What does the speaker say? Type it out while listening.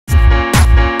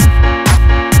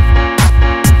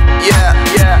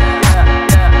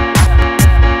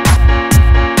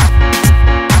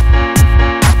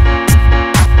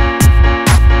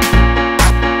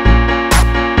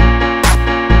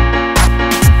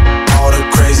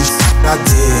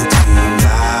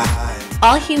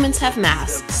All humans have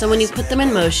mass, so when you put them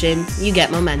in motion, you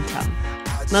get momentum.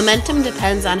 Momentum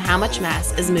depends on how much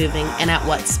mass is moving and at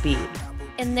what speed.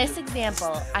 In this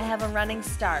example, I have a running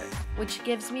start, which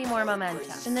gives me more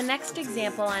momentum. In the next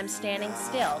example, I'm standing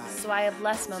still, so I have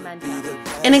less momentum.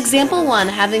 In example 1,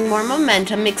 having more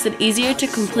momentum makes it easier to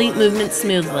complete movement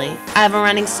smoothly. I have a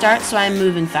running start, so I'm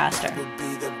moving faster.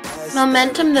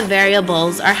 Momentum, the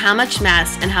variables, are how much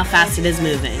mass and how fast it is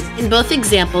moving. In both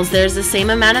examples, there is the same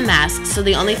amount of mass, so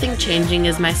the only thing changing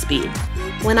is my speed.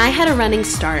 When I had a running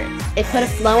start, it put a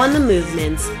flow on the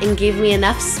movements and gave me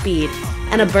enough speed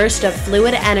and a burst of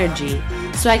fluid energy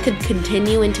so I could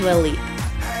continue into a leap.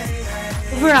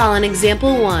 Overall, in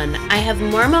example 1, I have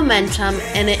more momentum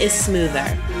and it is smoother.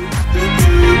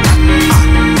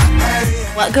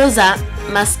 What goes up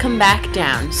must come back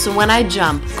down, so when I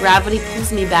jump, gravity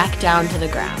pulls me back down to the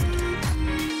ground.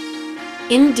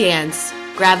 In dance,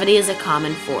 gravity is a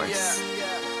common force.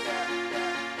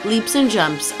 Leaps and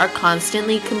jumps are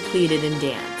constantly completed in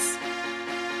dance.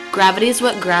 Gravity is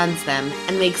what grounds them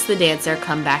and makes the dancer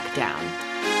come back down.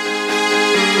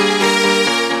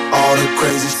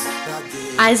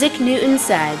 Isaac Newton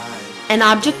said, "An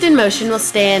object in motion will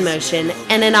stay in motion,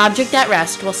 and an object at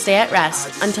rest will stay at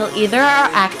rest until either are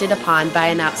acted upon by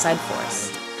an outside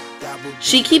force."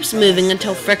 She keeps moving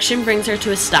until friction brings her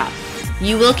to a stop.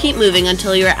 You will keep moving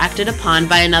until you are acted upon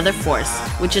by another force,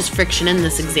 which is friction in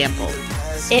this example.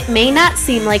 It may not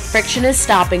seem like friction is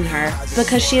stopping her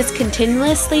because she is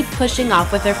continuously pushing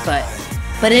off with her foot,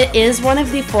 but it is one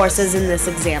of the forces in this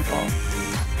example.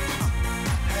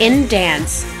 In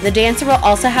dance, the dancer will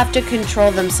also have to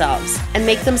control themselves and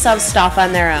make themselves stop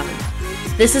on their own.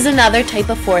 This is another type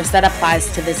of force that applies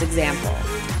to this example.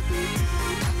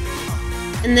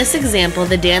 In this example,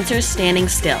 the dancer is standing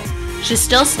still. She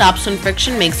still stops when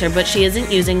friction makes her, but she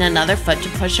isn't using another foot to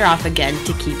push her off again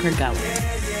to keep her going.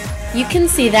 You can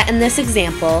see that in this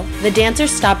example, the dancer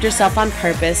stopped herself on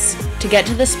purpose to get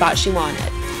to the spot she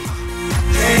wanted.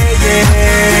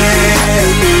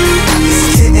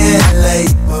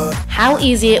 How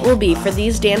easy it will be for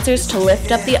these dancers to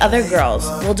lift up the other girls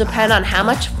will depend on how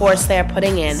much force they are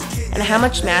putting in and how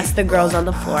much mass the girls on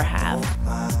the floor have.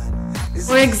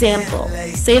 For example,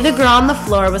 say the girl on the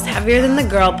floor was heavier than the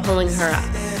girl pulling her up.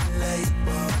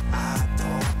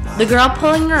 The girl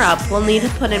pulling her up will need to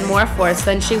put in more force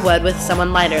than she would with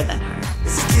someone lighter than her.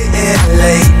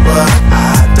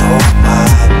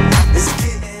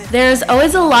 There is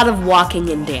always a lot of walking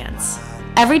in dance.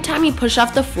 Every time you push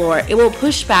off the floor, it will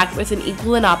push back with an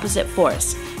equal and opposite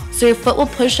force, so your foot will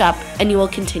push up and you will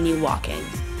continue walking.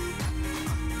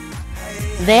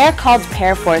 They are called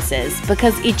pair forces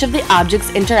because each of the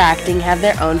objects interacting have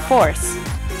their own force.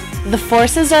 The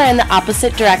forces are in the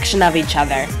opposite direction of each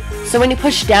other, so when you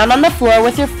push down on the floor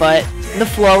with your foot, the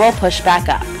floor will push back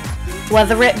up.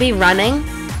 Whether it be running,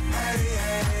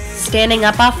 standing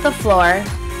up off the floor,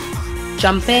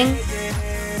 jumping,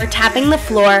 or tapping the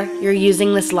floor, you're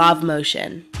using this law of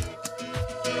motion.